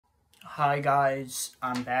Hi guys,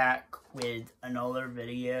 I'm back with another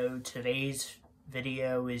video. Today's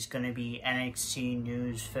video is going to be NXT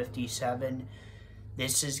News 57.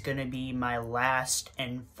 This is going to be my last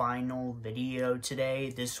and final video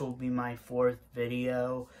today. This will be my fourth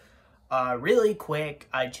video. Really quick,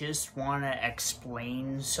 I just want to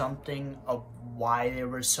explain something of why there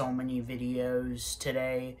were so many videos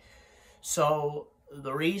today. So,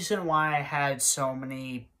 the reason why I had so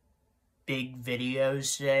many big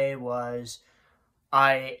videos today was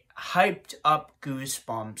I hyped up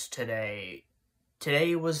Goosebumps today.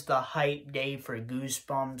 Today was the hype day for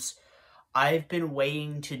Goosebumps. I've been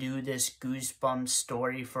waiting to do this Goosebumps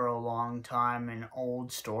story for a long time, an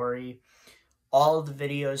old story. All of the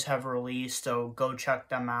videos have released, so go check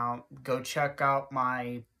them out. Go check out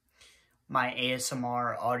my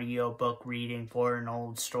ASMR audiobook reading for an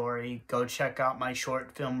old story. Go check out my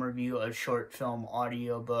short film review of short film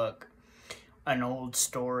audiobook. An old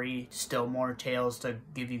story, still more tales to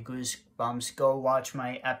give you goosebumps. Go watch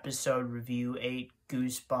my episode review 8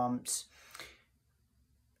 Goosebumps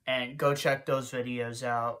and go check those videos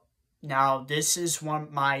out. Now, this is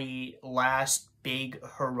my last big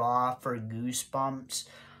hurrah for Goosebumps.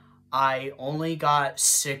 I only got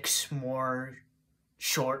 6 more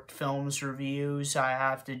short films reviews I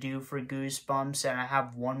have to do for Goosebumps, and I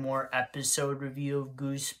have 1 more episode review of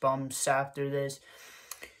Goosebumps after this.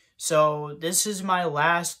 So, this is my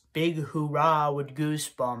last big hoorah with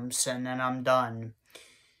Goosebumps, and then I'm done.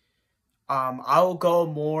 I'll go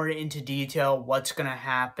more into detail what's going to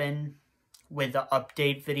happen with the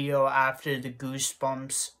update video after the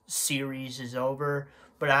Goosebumps series is over.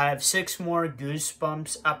 But I have 6 more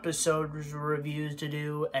Goosebumps episode reviews to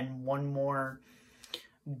do, and 1 more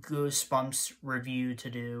Goosebumps review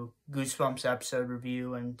to do. Goosebumps episode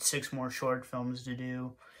review, and 6 more short films to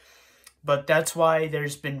do. But that's why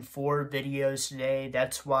there's been 4 videos today.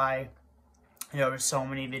 That's why there were so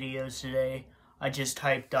many videos today. I just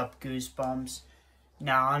hyped up Goosebumps.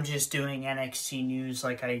 Now I'm just doing NXT news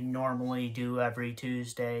like I normally do every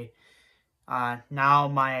Tuesday. Now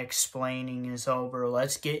my explaining is over.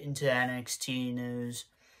 Let's get into NXT news.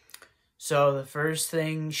 So the first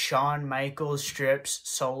thing, Shawn Michaels strips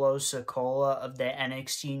Solo Sikoa of the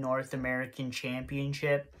NXT North American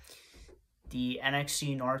Championship. The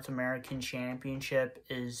NXT North American Championship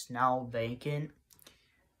is now vacant,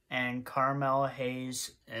 and Carmella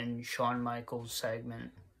Hayes and Shawn Michaels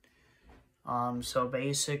segment. So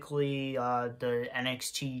basically, the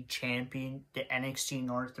NXT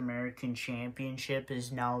North American Championship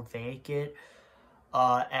is now vacant.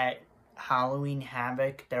 At Halloween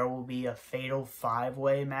Havoc, there will be a fatal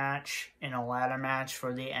 5-way match and a ladder match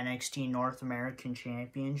for the NXT North American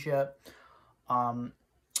Championship.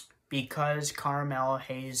 Because Carmella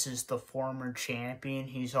Hayes is the former champion,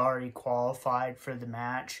 he's already qualified for the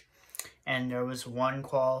match. And there was 1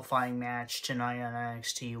 qualifying match tonight on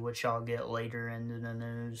NXT, which I'll get later into the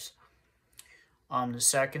news. The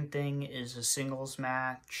second thing is a singles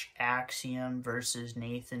match, Axiom versus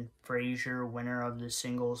Nathan Frazier, winner of the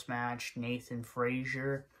singles match, Nathan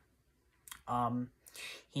Frazier.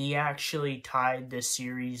 He actually tied the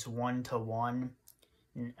series 1-1.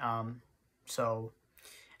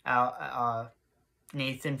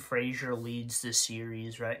 Nathan Frazier leads the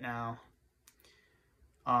series right now.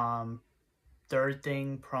 Third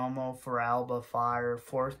thing, promo for Alba Fire.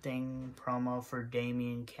 Fourth thing, promo for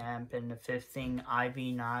Damian Kemp. And the fifth thing,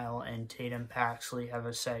 Ivy Nile and Tatum Paxley have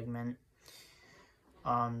a segment.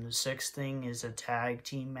 The sixth thing is a tag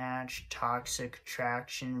team match, Toxic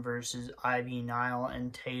Attraction versus Ivy Nile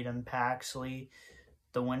and Tatum Paxley.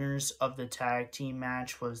 The winners of the tag team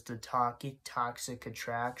match was the Toxic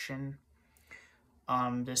Attraction.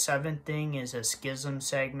 The seventh thing is a schism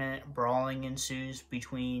segment. Brawling ensues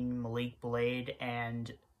between Malik Blade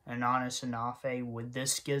and Ananas Anafe with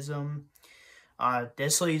this schism.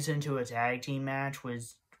 This leads into a tag team match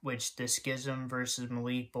which the schism versus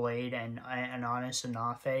Malik Blade and Ananas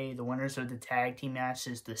Anafe. The winners of the tag team match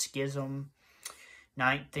is the schism.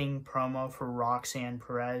 Ninth thing, promo for Roxanne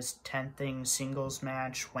Perez. 10th thing, singles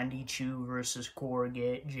match, Wendy Chu versus Cora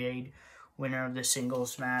Jade. Winner of the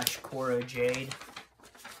singles match, Cora Jade.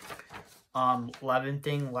 11th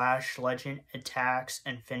thing, Lash Legend attacks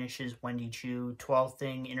and finishes Wendy Chu. 12th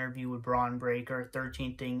thing, interview with Braun Breaker.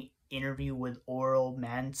 13th thing, interview with Oral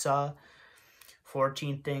Mansa.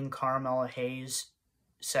 14th thing, Carmella Hayes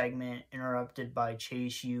segment interrupted by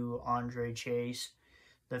Chase U, Andre Chase.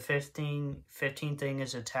 The 15th thing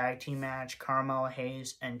is a tag team match, Carmella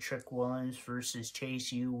Hayes and Trick Williams versus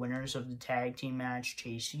Chase U. Winners of the tag team match,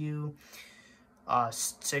 Chase U.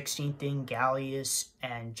 16th thing, Gallius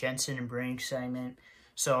and Jensen and Brink segment.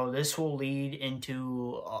 So this will lead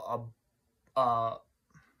into a I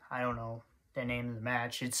don't know the name of the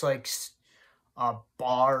match. It's like a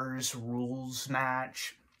bars rules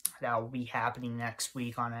match that will be happening next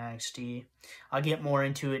week on NXT. I'll get more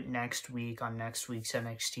into it next week on next week's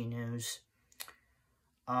NXT news.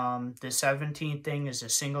 The 17th thing is a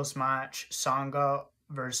singles match. Sanga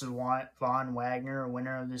versus Von Wagner.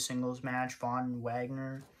 Winner of the singles match, Von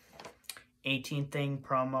Wagner. 18th thing,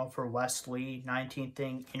 promo for Wesley. 19th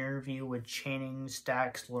thing, interview with Channing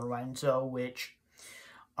Stacks Lorenzo, which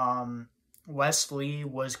Wesley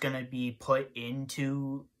was going to be put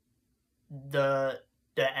into the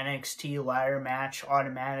NXT ladder match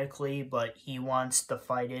automatically, but he wants to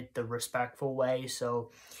fight it the respectful way,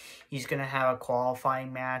 so he's going to have a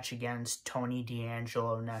qualifying match against Tony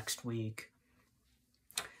D'Angelo next week.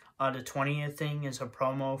 The 20th thing is a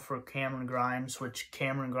promo for Cameron Grimes, which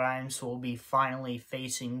Cameron Grimes will be finally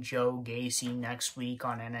facing Joe Gacy next week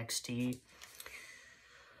on NXT.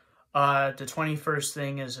 The 21st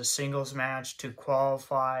thing is a singles match to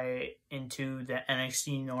qualify into the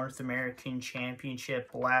NXT North American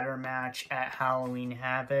Championship ladder match at Halloween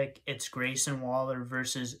Havoc. It's Grayson Waller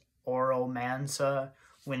versus Oro Mansa.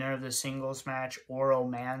 Winner of the singles match, Oro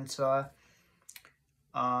Mansa.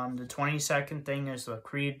 The 22nd thing is the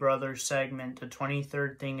Creed Brothers segment. The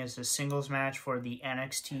 23rd thing is the singles match for the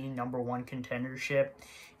NXT #1 contendership.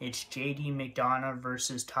 It's JD McDonough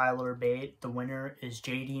versus Tyler Bate. The winner is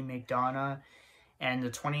JD McDonough. And the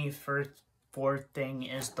 24th thing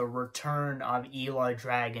is the return of Ilya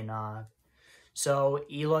Dragunov. So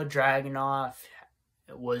Ilya Dragunov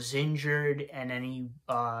was injured, and then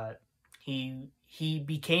he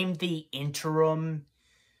became the interim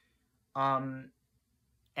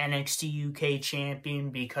NXT UK champion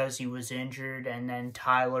because he was injured, and then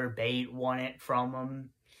Tyler Bate won it from him.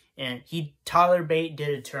 And Tyler Bate did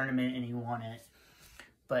a tournament and he won it.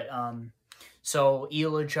 But so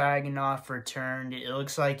Ilya Dragunov returned. It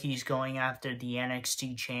looks like he's going after the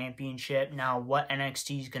NXT championship. Now, what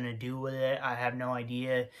NXT is going to do with it, I have no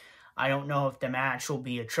idea. I don't know if the match will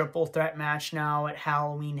be a triple threat match now at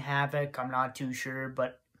Halloween Havoc. I'm not too sure,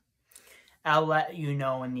 but I'll let you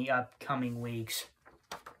know in the upcoming weeks.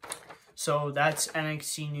 So that's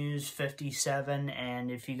NXT News 57,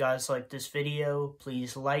 and if you guys like this video,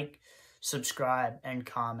 please like, subscribe, and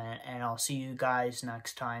comment, and I'll see you guys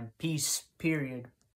next time. Peace, period.